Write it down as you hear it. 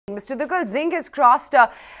Mr. Duggal, zinc has crossed the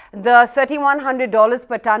 $3,100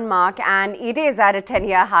 per ton mark and it is at a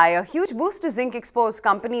 10-year high. A huge boost to zinc-exposed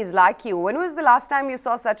companies like you. When was the last time you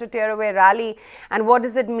saw such a tear-away rally, and what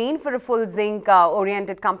does it mean for a full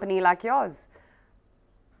zinc-oriented company like yours?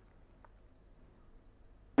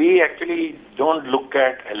 We actually don't look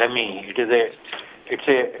at LME.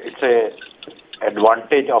 It's a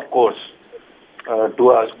advantage, of course, to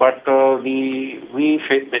us, but we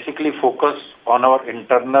basically focus on our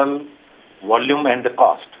internal volume and the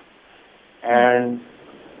cost, and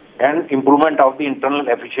improvement of the internal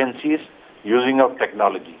efficiencies using of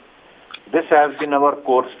technology. This has been our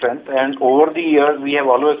core strength, and over the years we have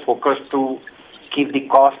always focused to keep the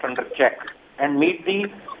cost under check and meet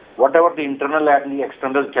whatever the internal and the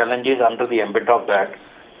external challenges under the ambit of that,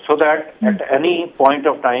 so that at any point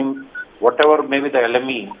of time, whatever may be the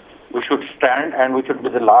LME, we should stand and we should be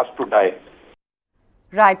the last to die.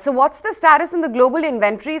 Right. So what's the status in the global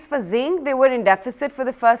inventories for zinc? They were in deficit for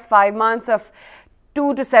the first 5 months of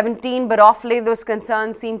 2 to 17, but off late those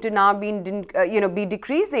concerns seem to now be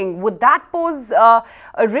decreasing. Would that pose a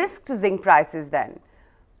risk to zinc prices then?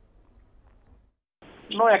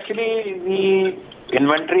 No, actually the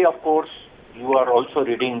inventory, of course, you are also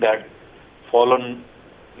reading that fallen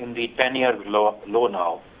in the 10-year low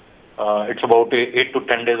now. It's about 8 to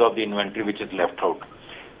 10 days of the inventory which is left out.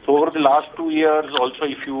 So over the last 2 years also,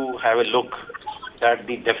 if you have a look, that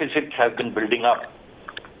the deficit has been building up.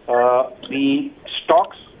 The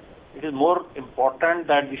stocks, it is more important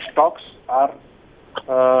that the stocks are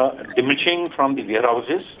diminishing from the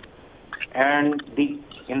warehouses, and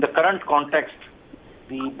in the current context,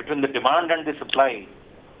 between the demand and the supply,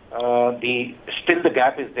 still the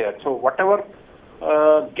gap is there. So whatever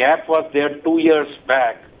gap was there 2 years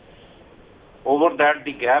back, over that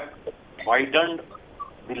the gap widened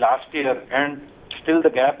the last year, and still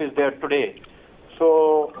the gap is there today.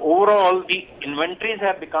 So overall the inventories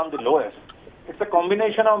have become the lowest. It's a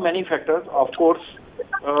combination of many factors. Of course,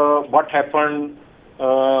 what happened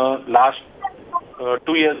last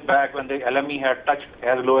 2 years back when the LME had touched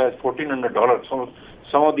as low as $1,400. So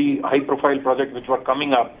some of the high profile projects which were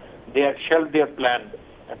coming up, they had shelved their plan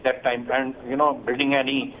at that time, and building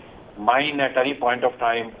any mine at any point of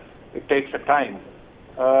time, it takes a time.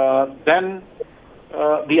 Then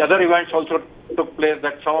the other events also took place,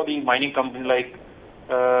 that some of the mining companies like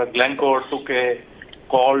Glencore took a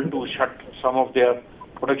call to shut some of their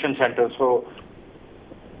production centers. So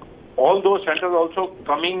all those centers also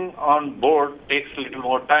coming on board takes a little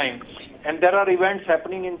more time. And there are events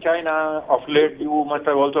happening in China of late. You must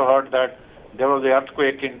have also heard that there was an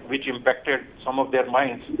earthquake which impacted some of their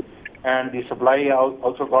mines, and the supply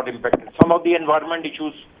also got impacted. Some of the environment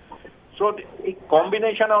issues. So the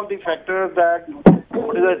combination of the factors, that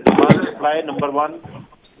what is the demand supply, number one,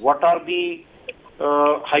 what are the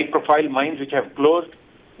high profile mines which have closed,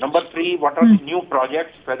 number three, what are the new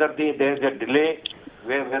projects, whether there is a delay,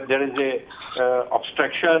 where there is a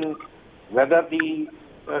obstruction, whether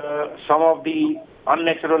some of the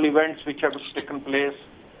unnatural events which have taken place,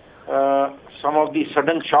 some of the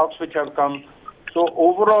sudden shocks which have come. So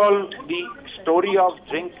overall the story of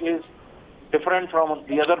zinc is different from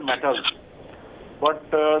the other metals, but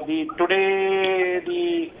today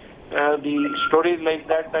the story is like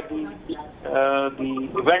that the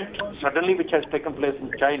event suddenly which has taken place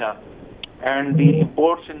in China, and the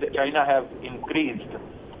imports in China have increased,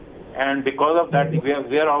 and because of that the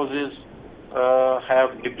warehouses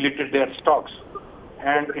have depleted their stocks,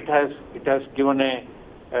 and it has given a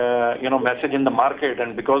message in the market,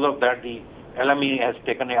 and because of that the LME has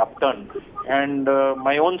taken an upturn. And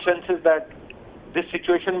my own sense is that this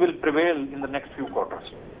situation will prevail in the next few quarters.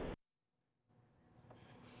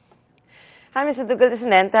 Hi, Mr. Duggal. This is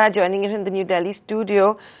Nanta joining us in the New Delhi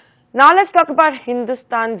studio. Now let's talk about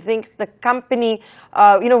Hindustan Zinc, the company.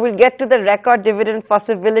 We'll get to the record dividend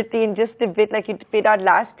possibility in just a bit, like you paid out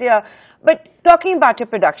last year. But talking about your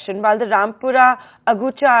production, while the Rampura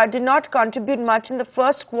Agucha did not contribute much in the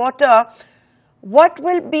first quarter, what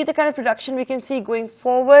will be the kind of production we can see going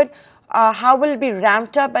forward? How will it be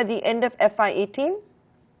ramped up by the end of FY18?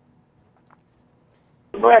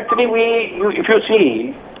 No, actually, if you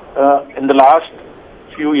see, in the last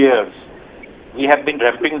few years, we have been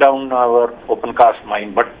ramping down our open cast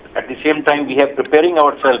mine, but at the same time, we are preparing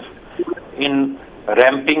ourselves in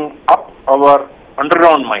ramping up our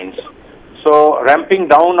underground mines. So, ramping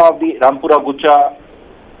down of the Rampura Agucha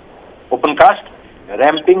open cast,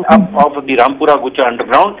 ramping up of the Rampura Agucha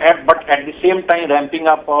underground, but at the same time, ramping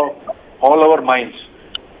up of all our mines.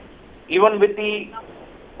 Even with the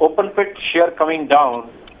open pit share coming down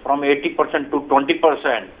from 80% to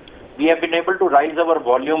 20%, we have been able to rise our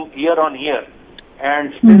volume year on year,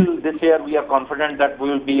 and still this year we are confident that we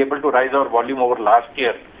will be able to rise our volume over last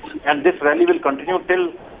year. And this rally will continue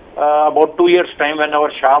till about 2 years' time, when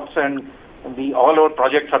our shafts and all our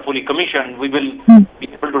projects are fully commissioned. We will be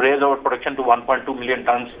able to raise our production to 1.2 million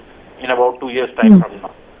tons in about 2 years' time from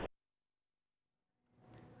now.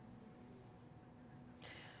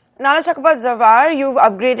 Now let's talk about Zawar. You've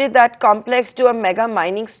upgraded that complex to a mega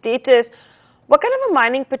mining status. What kind of a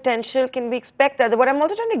mining potential can we expect there? What I'm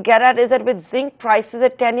also trying to get at is that with zinc prices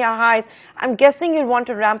at 10-year highs, I'm guessing you'll want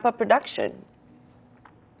to ramp up production.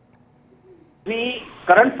 The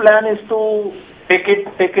current plan is to take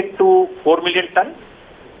it to 4 million tons,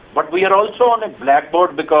 but we are also on a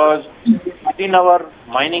blackboard, because within our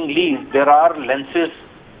mining lease there are lenses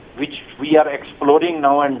which we are exploring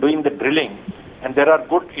now and doing the drilling, and there are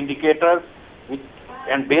good indicators,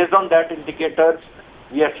 and based on that indicators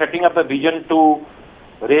we are setting up a vision to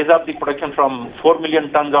raise up the production from 4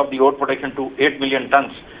 million tons of the ore production to 8 million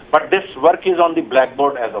tons. But this work is on the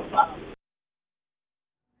blackboard as of now.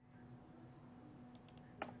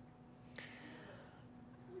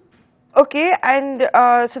 Okay, and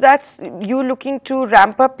so that's you looking to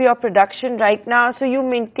ramp up your production right now. So you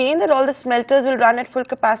maintain that all the smelters will run at full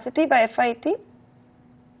capacity by FY18?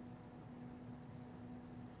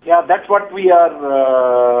 Yeah, that's what we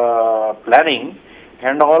are planning,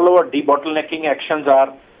 and all our debottlenecking actions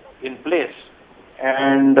are in place.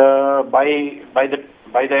 And by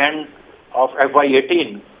the end of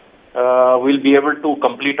FY18, we'll be able to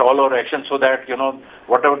complete all our actions, so that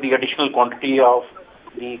whatever the additional quantity of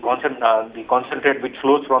the concentrate which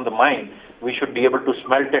flows from the mine, we should be able to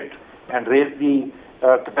smelt it and raise the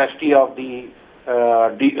capacity of the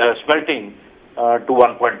smelting to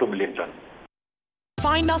 1.2 million tons.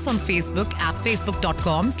 Find us on Facebook at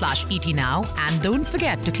facebook.com/ETNow, and don't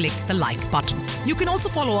forget to click the like button. You can also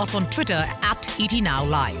follow us on Twitter at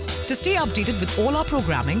ETNowLive. To stay updated with all our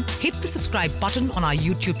programming, hit the subscribe button on our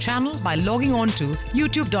YouTube channel by logging on to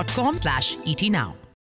youtube.com/ETNow.